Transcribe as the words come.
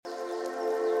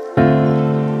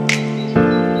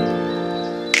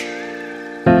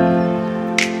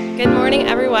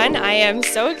everyone. I am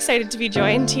so excited to be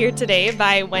joined here today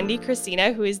by Wendy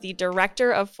Crosina, who is the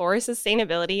Director of Forest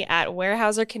Sustainability at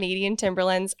Weyerhaeuser Canadian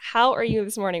Timberlands. How are you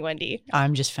this morning, Wendy?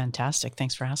 I'm just fantastic.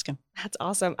 Thanks for asking. That's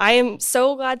awesome. I am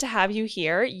so glad to have you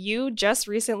here. You just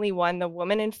recently won the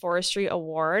Women in Forestry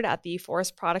Award at the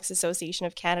Forest Products Association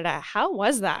of Canada. How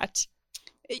was that?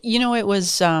 You know, it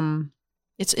was,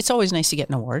 it's always nice to get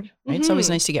an award, right? It's always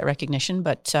nice to get recognition.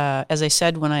 But as I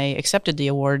said, when I accepted the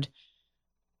award,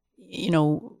 you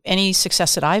know, any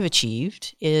success that I've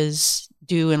achieved is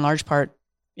due in large part,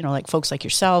 you know, like folks like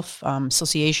yourself,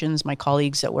 associations, my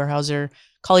colleagues at Weyerhaeuser,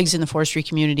 colleagues in the forestry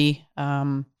community.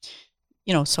 You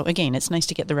know, so again, it's nice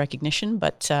to get the recognition,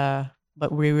 but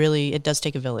we really, it does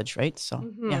take a village, right? So,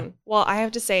 yeah. Well, I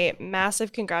have to say,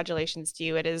 massive congratulations to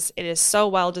you. It is so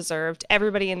well deserved.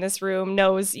 Everybody in this room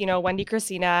knows, you know, Wendy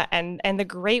Crosina and the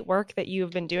great work that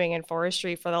you've been doing in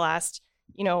forestry for the last,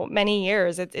 you know, many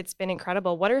years. It's been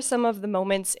incredible. What are some of the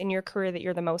moments in your career that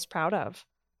you're the most proud of?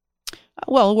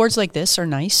 Well, awards like this are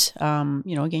nice. You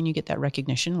know, again, you get that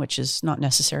recognition, which is not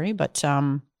necessary, but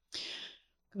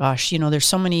gosh, you know, there's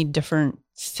so many different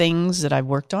things that I've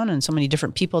worked on and so many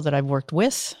different people that I've worked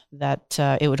with that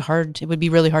it would be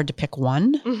really hard to pick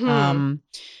one. You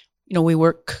know, we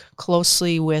work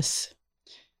closely with,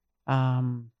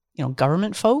 you know,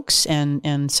 government folks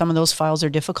and some of those files are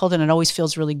difficult, and it always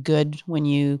feels really good when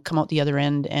you come out the other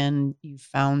end and you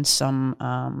found some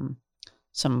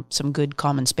good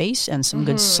common space and some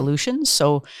good solutions.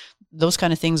 So those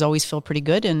kind of things always feel pretty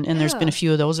good. And there's been a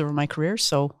few of those over my career.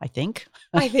 So I think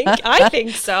so. I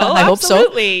hope so.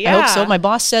 Absolutely. Yeah. I hope so. My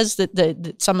boss says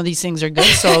that some of these things are good.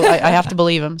 So I have to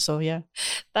believe him. So yeah.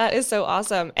 That is so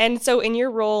awesome. And so in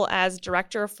your role as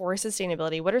Director of Forest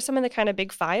Sustainability, what are some of the kind of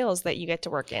big files that you get to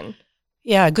work in?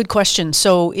 Yeah, good question.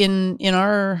 So in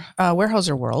our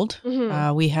Weyerhaeuser world,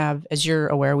 we have, as you're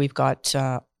aware, we've got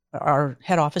our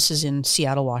head office is in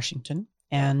Seattle, Washington.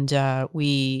 And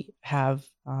we have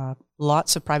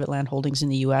lots of private land holdings in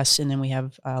the U.S., and then we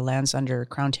have lands under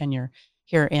Crown tenure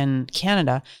here in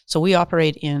Canada. So we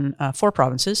operate in 4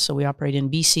 provinces. So we operate in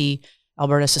BC,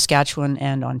 Alberta, Saskatchewan,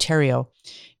 and Ontario.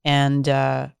 And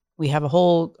we have a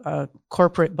whole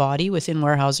corporate body within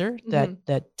Weyerhaeuser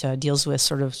that deals with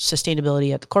sort of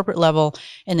sustainability at the corporate level.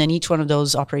 And then each one of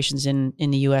those operations in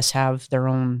the U.S. have their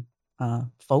own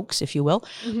folks, if you will.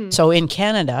 So in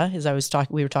Canada, as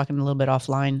we were talking a little bit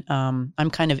offline, I'm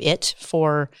kind of it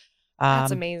for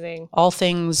that's amazing. All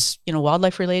things, you know,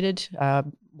 wildlife related,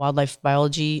 wildlife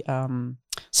biology,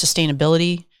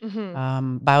 sustainability,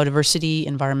 biodiversity,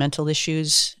 environmental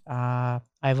issues.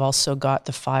 I've also got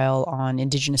the file on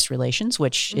Indigenous relations,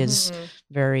 which is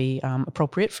very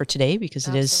appropriate for today because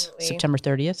it is September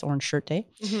 30th, Orange Shirt Day.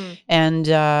 And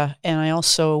I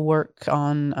also work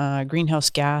on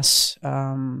greenhouse gas,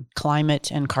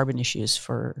 climate, and carbon issues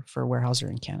for Weyerhaeuser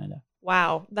in Canada.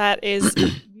 Wow, that is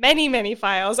many, many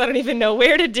files. I don't even know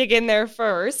where to dig in there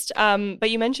first. But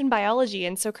you mentioned biology,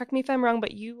 and so correct me if I'm wrong,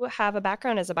 but you have a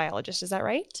background as a biologist, is that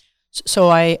right? So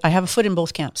I have a foot in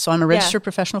both camps. So I'm a registered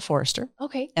professional forester.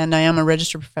 Okay. And I am a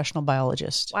registered professional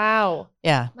biologist. Wow.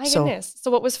 Yeah. My goodness. So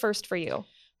what was first for you?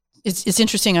 It's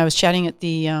interesting. I was chatting at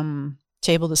the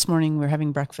table this morning. We were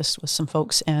having breakfast with some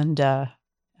folks, and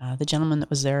the gentleman that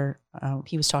was there,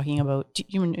 he was talking about, do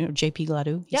you know JP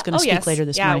Gladue? He's going to speak later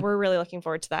this morning. Yeah, we're really looking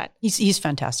forward to that. He's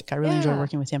fantastic. I really enjoy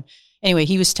working with him. Anyway,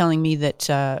 he was telling me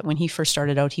that when he first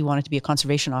started out, he wanted to be a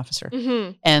conservation officer.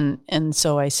 And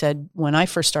so I said, when I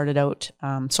first started out,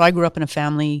 so I grew up in a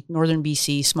family, northern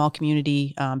BC, small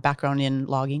community, background in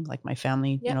logging, like my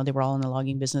family, you know, they were all in the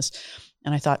logging business.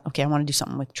 And I thought, okay, I want to do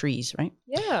something with trees, right?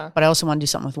 Yeah. But I also want to do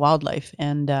something with wildlife.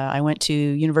 And I went to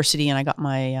university and I got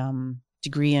my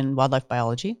degree in wildlife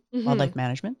biology, wildlife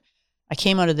management. I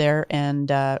came out of there,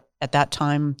 and at that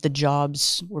time, the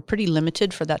jobs were pretty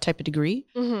limited for that type of degree.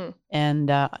 And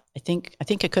I think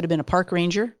I could have been a park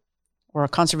ranger or a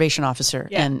conservation officer,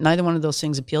 and neither one of those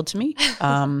things appealed to me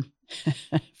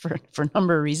for a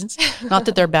number of reasons. Not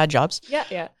that they're bad jobs.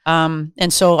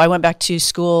 And so I went back to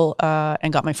school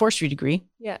and got my forestry degree.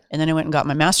 And then I went and got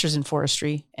my master's in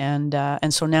forestry, and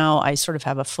so now I sort of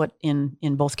have a foot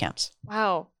in both camps.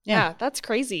 Wow. Yeah, that's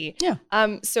crazy. Yeah.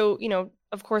 So, you know,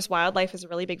 of course, wildlife is a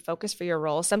really big focus for your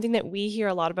role. Something that we hear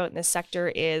a lot about in this sector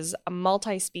is a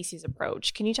multi-species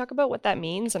approach. Can you talk about what that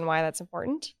means and why that's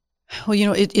important? Well, you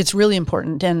know, it's really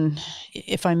important. And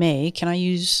if I may, can I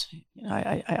use,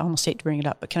 I almost hate to bring it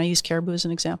up, but can I use caribou as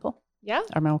an example? Yeah.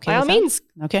 Am I okay By all with that? means.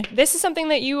 Okay. This is something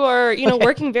that you are, you know,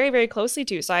 working very, very closely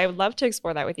to. So I would love to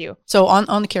explore that with you. So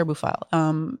on the caribou file,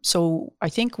 so I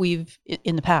think we've,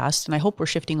 in the past, and I hope we're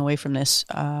shifting away from this,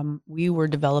 we were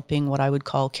developing what I would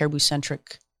call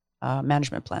caribou-centric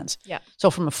management plans. Yeah.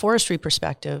 So from a forestry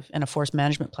perspective and a forest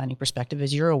management planning perspective,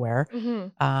 as you're aware,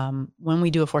 when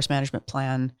we do a forest management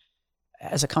plan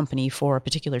as a company for a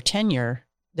particular tenure,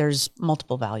 there's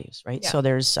multiple values, right? So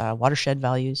there's watershed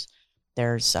values,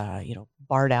 there's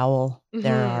barred owl,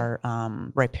 there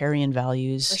are riparian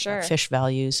values, fish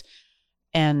values,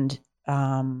 and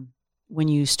when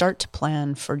you start to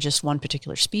plan for just one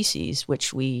particular species,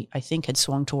 which I think had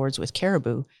swung towards with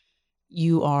caribou,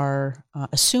 you are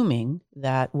assuming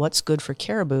that what's good for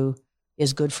caribou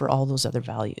is good for all those other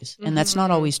values, and that's not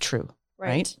always true,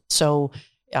 right? So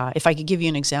if I could give you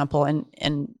an example,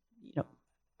 and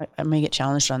I may get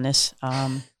challenged on this,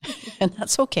 and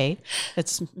that's okay.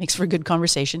 It makes for a good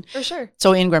conversation. For sure.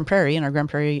 So in Grand Prairie, in our Grand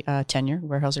Prairie tenure,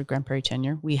 Weyerhaeuser Grand Prairie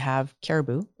tenure, we have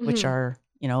caribou, which are,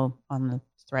 on the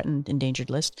threatened, endangered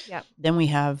list. Yep. Then we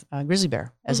have grizzly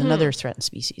bear as another threatened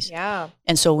species. Yeah.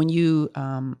 And so when you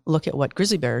look at what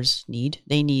grizzly bears need,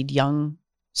 they need young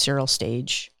cereal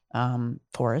stage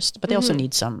forest, but they also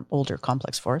need some older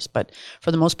complex forest. But for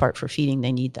the most part, for feeding,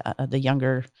 they need the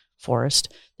younger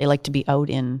forest. They like to be out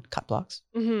in cut blocks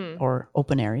or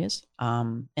open areas,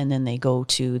 and then they go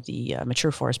to the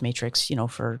mature forest matrix,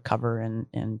 for cover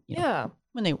and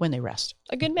when they rest.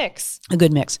 A good mix.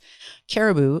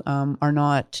 Caribou are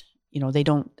not, they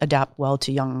don't adapt well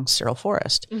to young cereal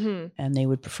forest, and they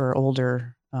would prefer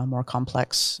older, more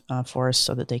complex forests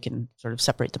so that they can sort of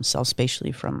separate themselves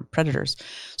spatially from predators.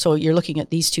 So you're looking at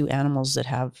these two animals that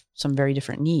have some very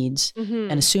different needs,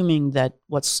 and assuming that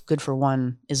what's good for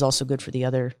one is also good for the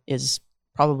other is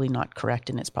probably not correct,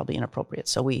 and it's probably inappropriate.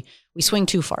 So we swing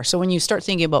too far. So when you start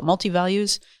thinking about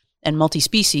multi-values and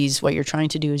multi-species, what you're trying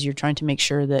to do is you're trying to make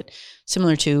sure that,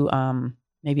 similar to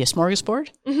maybe a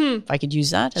smorgasbord, if I could use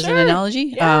that as an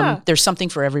analogy, there's something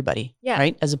for everybody,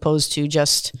 right? As opposed to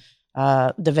just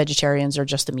the vegetarians or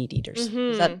just the meat eaters.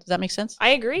 Does that make sense? I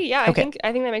agree. Yeah, okay.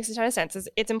 I think that makes a ton of sense.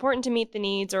 It's important to meet the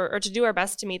needs or to do our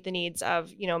best to meet the needs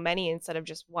of many instead of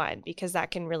just one, because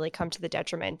that can really come to the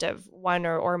detriment of one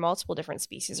or multiple different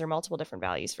species or multiple different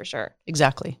values for sure.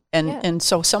 Exactly. And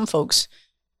so some folks,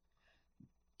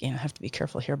 I have to be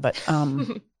careful here, but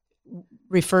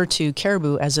refer to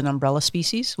caribou as an umbrella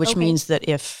species, which means that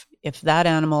if that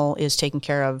animal is taken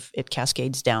care of, it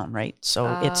cascades down, right? So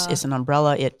it's an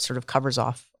umbrella. It sort of covers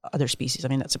off other species. I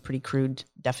mean, that's a pretty crude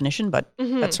definition, but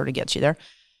that sort of gets you there.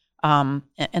 And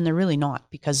they're really not,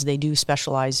 because they do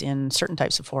specialize in certain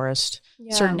types of forest,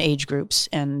 certain age groups.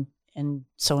 And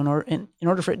so in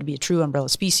order for it to be a true umbrella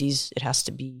species, it has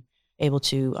to be able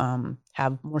to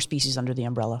have more species under the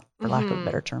umbrella, for lack of a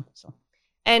better term. So.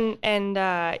 And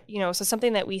so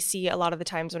something that we see a lot of the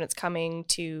times when it's coming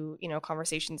to,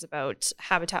 conversations about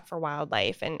habitat for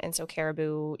wildlife and so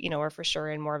caribou, are for sure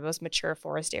in more of those mature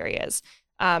forest areas.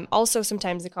 Also,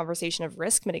 sometimes the conversation of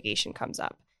risk mitigation comes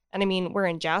up. And I mean, we're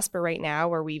in Jasper right now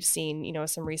where we've seen,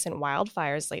 some recent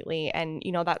wildfires lately. And,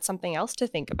 that's something else to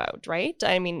think about, right?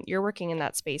 I mean, you're working in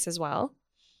that space as well.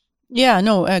 Yeah,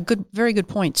 no, very good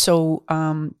point. So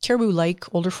caribou like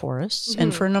older forests,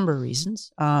 and for a number of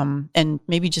reasons. And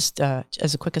maybe just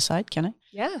as a quick aside, can I?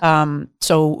 Yeah.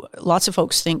 So lots of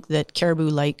folks think that caribou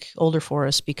like older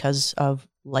forests because of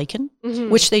lichen,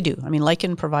 which they do. I mean,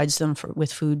 lichen provides them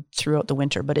with food throughout the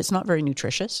winter, but it's not very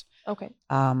nutritious. Okay.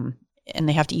 And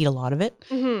they have to eat a lot of it.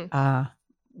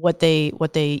 What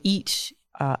they eat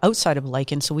outside of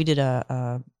lichen. So we did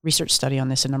a research study on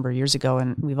this a number of years ago,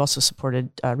 and we've also supported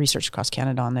research across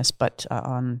Canada on this, but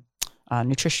on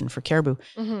nutrition for caribou.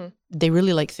 They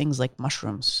really like things like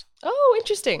mushrooms. Oh,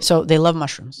 interesting. So they love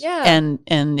mushrooms. Yeah. And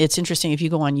it's interesting, if you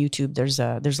go on YouTube, there's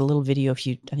a little video, if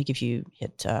you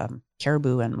hit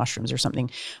caribou and mushrooms or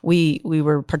something. We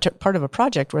were part of a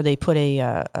project where they put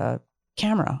a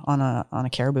camera on a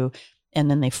caribou,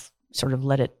 and then they sort of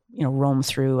let it, roam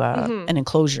through an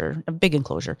enclosure, a big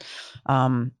enclosure.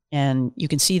 And you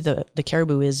can see the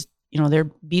caribou is, they're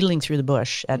beetling through the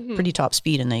bush at pretty top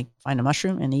speed, and they find a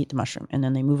mushroom and they eat the mushroom, and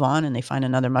then they move on and they find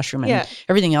another mushroom, and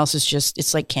everything else is just,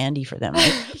 it's like candy for them,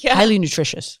 right? Highly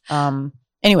nutritious.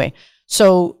 Anyway,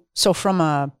 so from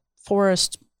a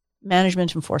forest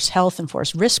management and forest health and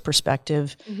forest risk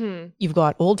perspective, you've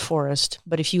got old forest,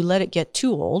 but if you let it get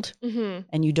too old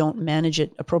and you don't manage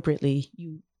it appropriately,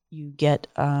 you get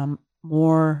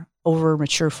more over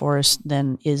mature forest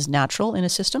than is natural in a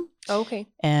system. Okay.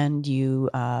 And you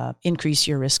increase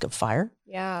your risk of fire.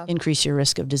 Yeah. Increase your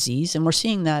risk of disease. And we're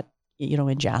seeing that,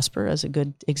 in Jasper as a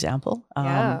good example.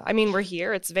 Yeah. I mean, we're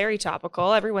here. It's very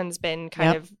topical. Everyone's been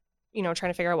kind of,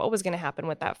 trying to figure out what was going to happen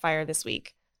with that fire this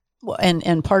week. Well,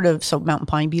 and part of, mountain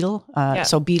pine beetle.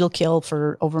 So beetle kill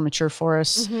for over mature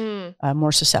forests,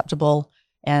 more susceptible.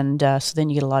 And so then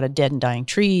you get a lot of dead and dying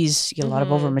trees, you get a lot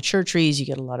of over mature trees, you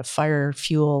get a lot of fire,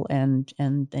 fuel, and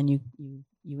then you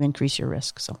increase your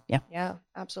risk. So yeah,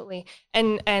 absolutely.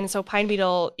 And so pine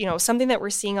beetle, something that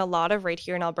we're seeing a lot of right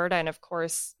here in Alberta, and of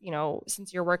course,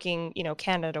 since you're working,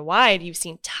 Canada wide, you've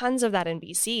seen tons of that in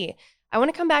BC. I want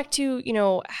to come back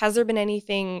to, has there been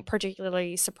anything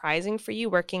particularly surprising for you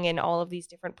working in all of these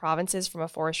different provinces from a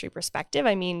forestry perspective?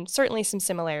 I mean, certainly some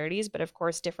similarities, but of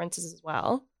course differences as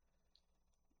well.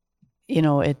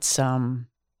 It's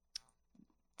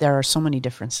there are so many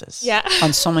differences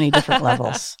on so many different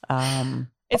levels.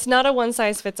 It's not a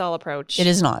one-size-fits-all approach. It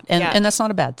is not. And that's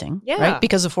not a bad thing, right?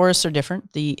 Because the forests are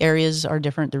different, the areas are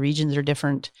different, the regions are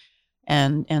different,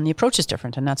 and the approach is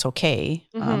different, and that's okay.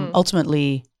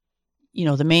 Ultimately,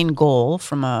 the main goal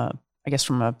from a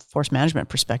forest management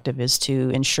perspective is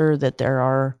to ensure that there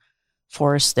are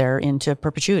forests there into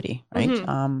perpetuity,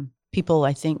 right? People,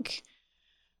 I think,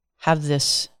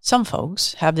 some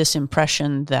folks have this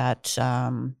impression that,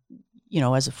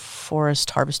 as a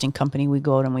forest harvesting company, we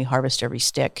go out and we harvest every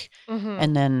stick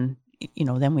and then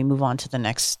we move on to the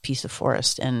next piece of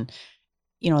forest. And,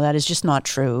 that is just not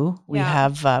true. We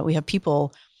have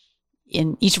people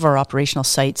in each of our operational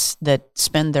sites that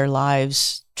spend their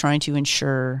lives trying to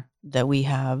ensure that we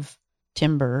have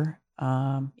timber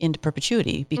into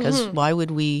perpetuity, because why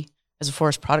would we, as a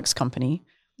forest products company,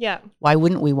 why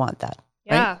wouldn't we want that?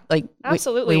 Yeah, right? Like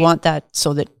absolutely. We want that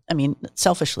so that,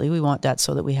 selfishly, we want that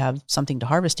so that we have something to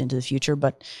harvest into the future.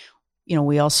 But,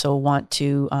 we also want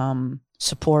to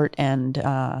support and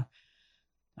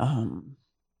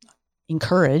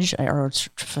encourage or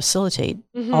facilitate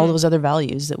all those other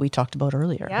values that we talked about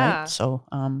earlier. Right? So,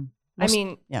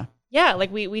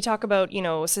 like we talk about,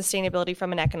 sustainability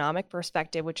from an economic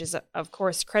perspective, which is, of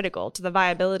course, critical to the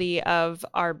viability of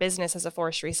our business as a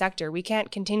forestry sector. We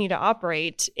can't continue to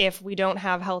operate if we don't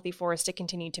have healthy forests to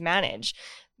continue to manage.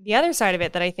 The other side of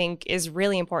it that I think is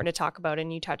really important to talk about,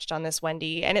 and you touched on this,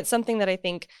 Wendy, and it's something that I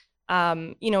think,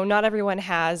 not everyone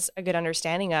has a good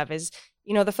understanding of, is,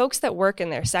 the folks that work in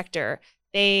their sector,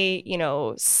 they,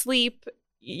 sleep,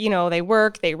 they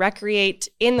work, they recreate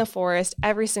in the forest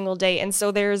every single day. And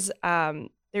so there's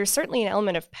certainly an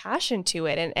element of passion to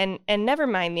it, and never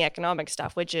mind the economic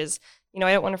stuff, which is, I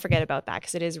don't want to forget about that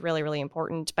because it is really, really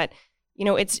important. But,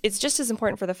 it's just as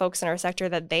important for the folks in our sector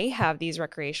that they have these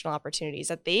recreational opportunities,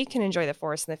 that they can enjoy the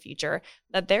forest in the future,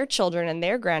 that their children and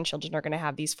their grandchildren are going to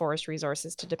have these forest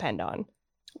resources to depend on.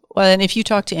 Well, and if you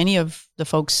talk to any of the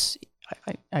folks,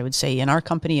 I would say in our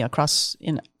company,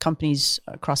 in companies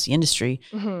across the industry,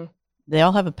 they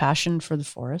all have a passion for the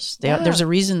forest. There's a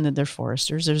reason that they're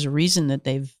foresters. There's a reason that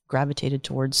they've gravitated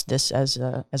towards this as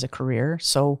a career.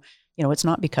 So, it's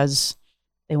not because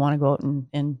they want to go out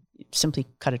and simply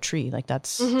cut a tree. Like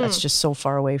that's just so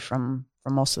far away from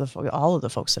most of all of the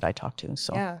folks that I talk to.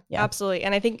 So yeah, absolutely.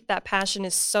 And I think that passion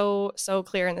is so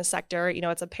clear in the sector.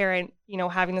 It's apparent,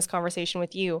 having this conversation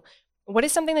with you. What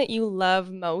is something that you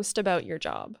love most about your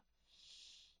job?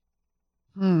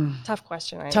 Tough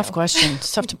question. Tough question.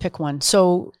 It's tough to pick one.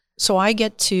 So I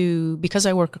get to, because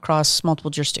I work across multiple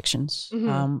jurisdictions,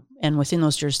 and within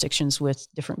those jurisdictions with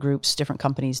different groups, different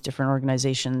companies, different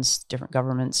organizations, different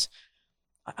governments,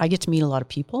 I get to meet a lot of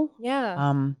people.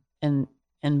 Yeah. And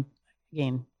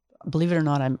again, believe it or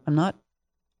not, I'm not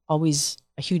always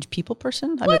a huge people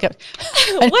person.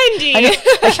 Wendy.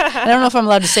 I don't know if I'm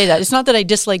allowed to say that. It's not that I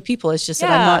dislike people. It's just that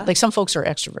I'm not, like, some folks are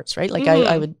extroverts, right? Like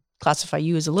I would classify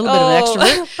you as a little bit of an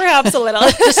extrovert. Perhaps a little.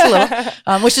 Just a little,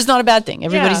 which is not a bad thing.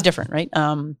 Everybody's different, right?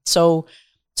 So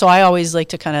I always like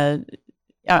to kind of,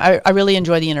 I really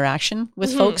enjoy the interaction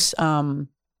with folks. Some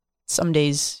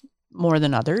days more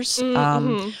than others.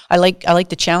 I like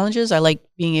the challenges. I like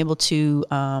being able to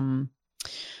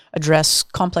address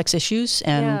complex issues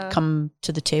and come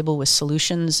to the table with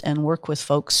solutions and work with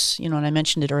folks, and I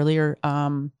mentioned it earlier,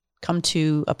 come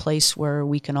to a place where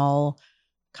we can all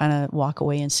kind of walk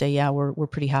away and say, yeah, we're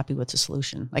pretty happy with the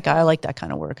solution. Like, I like that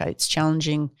kind of work. It's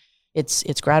challenging,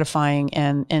 it's gratifying,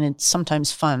 and it's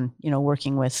sometimes fun,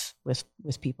 working with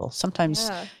people. Sometimes,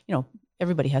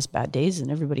 everybody has bad days,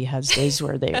 and everybody has days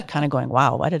where they're kind of going,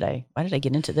 wow, why did I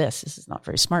get into this? This is not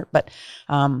very smart. But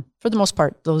for the most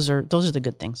part, those are the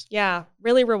good things. Yeah.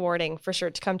 Really rewarding for sure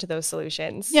to come to those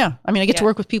solutions. Yeah. I mean, I get to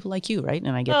work with people like you, right?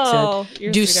 And I get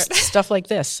to do stuff like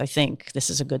this. I think this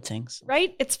is a good thing. So.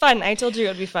 Right? It's fun. I told you it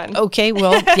would be fun. Okay.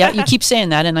 Well, yeah, you keep saying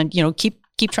that, and I,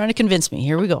 keep trying to convince me.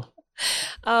 Here we go.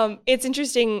 It's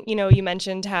interesting, you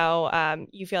mentioned how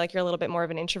you feel like you're a little bit more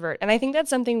of an introvert. And I think that's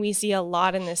something we see a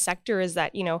lot in this sector, is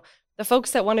that, the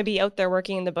folks that want to be out there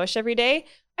working in the bush every day,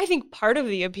 I think part of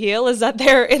the appeal is that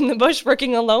they're in the bush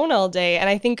working alone all day. And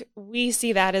I think we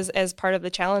see that as part of the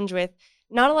challenge with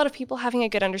not a lot of people having a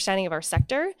good understanding of our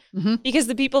sector, because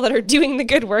the people that are doing the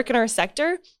good work in our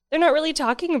sector, they're not really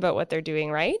talking about what they're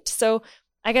doing, right? So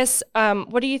I guess,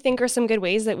 what do you think are some good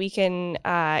ways that we can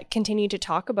continue to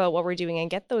talk about what we're doing and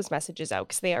get those messages out?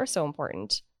 Because they are so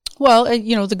important. Well,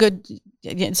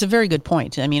 it's a very good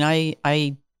point. I mean,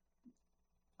 I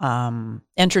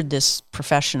entered this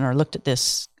profession or looked at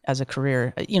this as a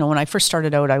career. When I first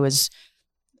started out, I was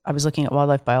looking at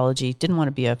wildlife biology, didn't want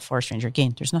to be a forest ranger.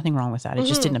 Again, there's nothing wrong with that. It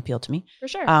just didn't appeal to me. For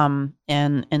sure. And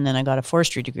then I got a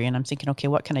forestry degree, and I'm thinking, okay,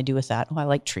 what can I do with that? Oh, I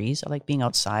like trees. I like being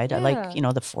outside. Yeah. I like,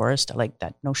 the forest. I like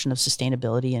that notion of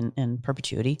sustainability and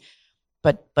perpetuity.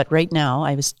 But right now,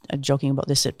 I was joking about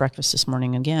this at breakfast this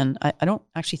morning again. I don't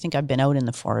actually think I've been out in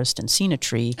the forest and seen a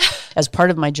tree as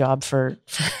part of my job for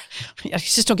I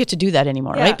just don't get to do that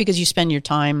anymore, right? Because you spend your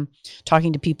time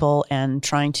talking to people and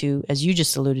trying to, as you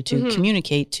just alluded to,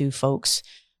 communicate to folks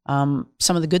some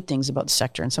of the good things about the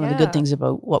sector and some of the good things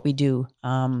about what we do.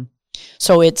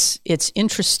 So it's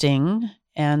interesting,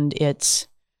 and it's,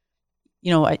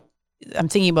 I'm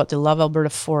thinking about the Love Alberta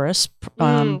Forest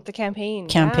the campaign.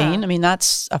 Yeah. I mean,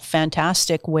 that's a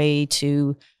fantastic way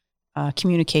to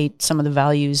communicate some of the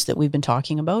values that we've been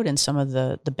talking about and some of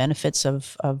the benefits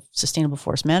of sustainable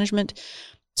forest management,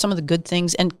 some of the good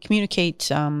things, and communicate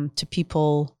to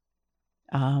people,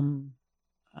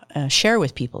 share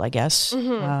with people, I guess,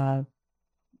 some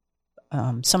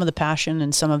of the passion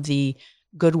and some of the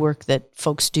good work that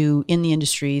folks do in the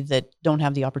industry that don't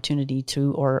have the opportunity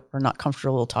to or are not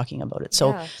comfortable talking about it.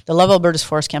 So the Love Alberta's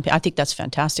Forest campaign, I think that's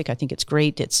fantastic. I think it's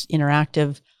great. It's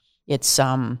interactive. It's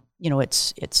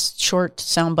it's short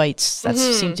sound bites. That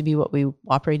seems to be what we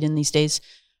operate in these days.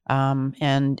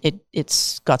 And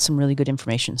it's got some really good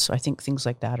information. So I think things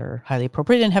like that are highly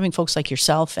appropriate, and having folks like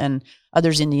yourself and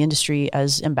others in the industry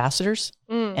as ambassadors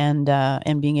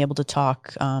and being able to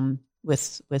talk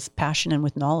with passion and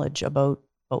with knowledge about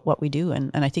what we do.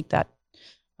 And I think that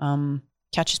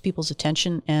catches people's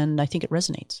attention, and I think it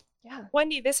resonates. Yeah.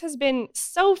 Wendy, this has been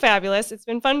so fabulous. It's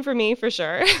been fun for me, for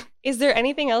sure. Is there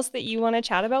anything else that you want to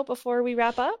chat about before we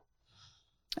wrap up?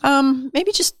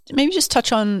 Maybe just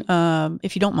touch on,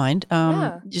 if you don't mind,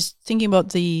 just thinking about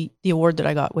the award that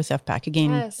I got with FPAC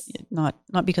again,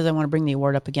 not because I want to bring the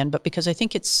award up again, but because I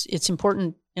think it's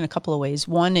important in a couple of ways.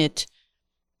 One, it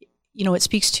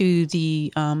speaks to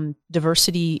the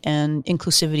diversity and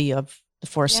inclusivity of the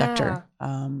forest sector.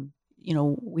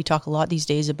 We talk a lot these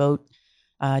days about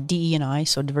DE&I,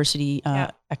 so diversity,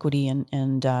 equity,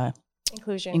 and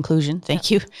inclusion. Thank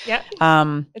you. Yeah.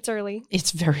 It's early.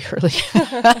 It's very early.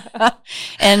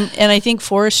 and I think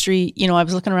forestry, I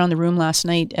was looking around the room last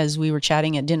night as we were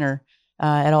chatting at dinner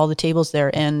at all the tables there,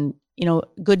 and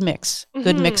good mix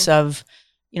of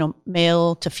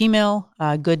male to female,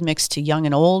 good mix to young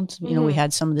and old. We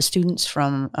had some of the students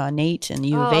from NATE and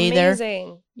U of A there,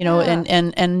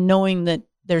 and knowing that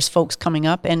there's folks coming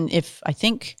up. And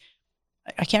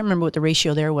I can't remember what the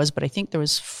ratio there was, but I think there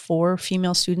was 4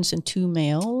 female students and 2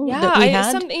 male that we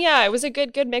had. It was a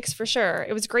good mix for sure.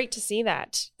 It was great to see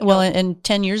that. Well, and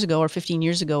 10 years ago or 15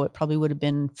 years ago, it probably would have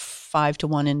been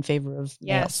 5-1 in favor of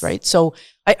males, right? So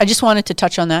I just wanted to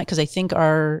touch on that because I think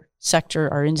our sector,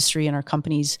 our industry, and our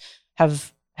companies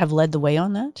have led the way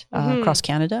on that across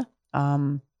Canada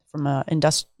from an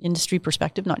industry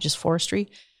perspective, not just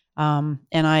forestry. And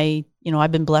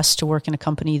I've been blessed to work in a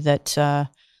company that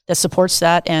supports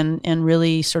that and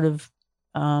really sort of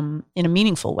in a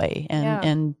meaningful way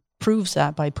and proves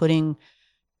that by putting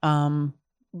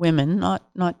women,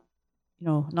 not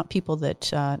people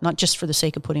that not just for the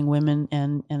sake of putting women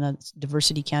and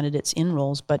diversity candidates in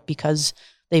roles, but because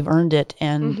they've earned it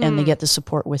and they get the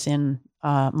support within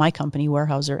my company,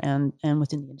 Weyerhaeuser, and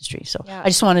within the industry. So I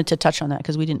just wanted to touch on that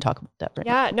because we didn't talk about that. Right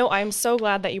now. No, I'm so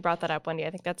glad that you brought that up, Wendy.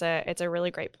 I think it's a really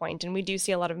great point. And we do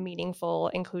see a lot of meaningful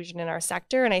inclusion in our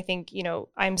sector. And I think,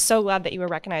 I'm so glad that you were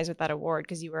recognized with that award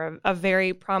because you were a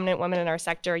very prominent woman in our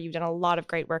sector. You've done a lot of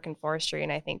great work in forestry,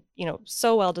 and I think,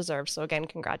 so well deserved. So again,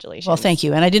 congratulations. Well, thank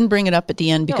you. And I didn't bring it up at the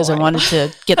end because I wanted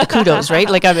to get the kudos, right?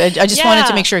 Like I just wanted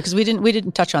to make sure because we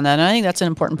didn't touch on that. And I think that's an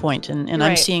important point. And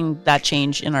I'm seeing that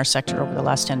change in our sector over the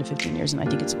last 10 to 15 years, and I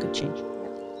think it's a good change.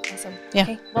 Awesome. Yeah.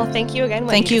 Okay. Well, thank you again,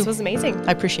 Wendy. Thank you. This was amazing.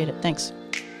 I appreciate it. Thanks.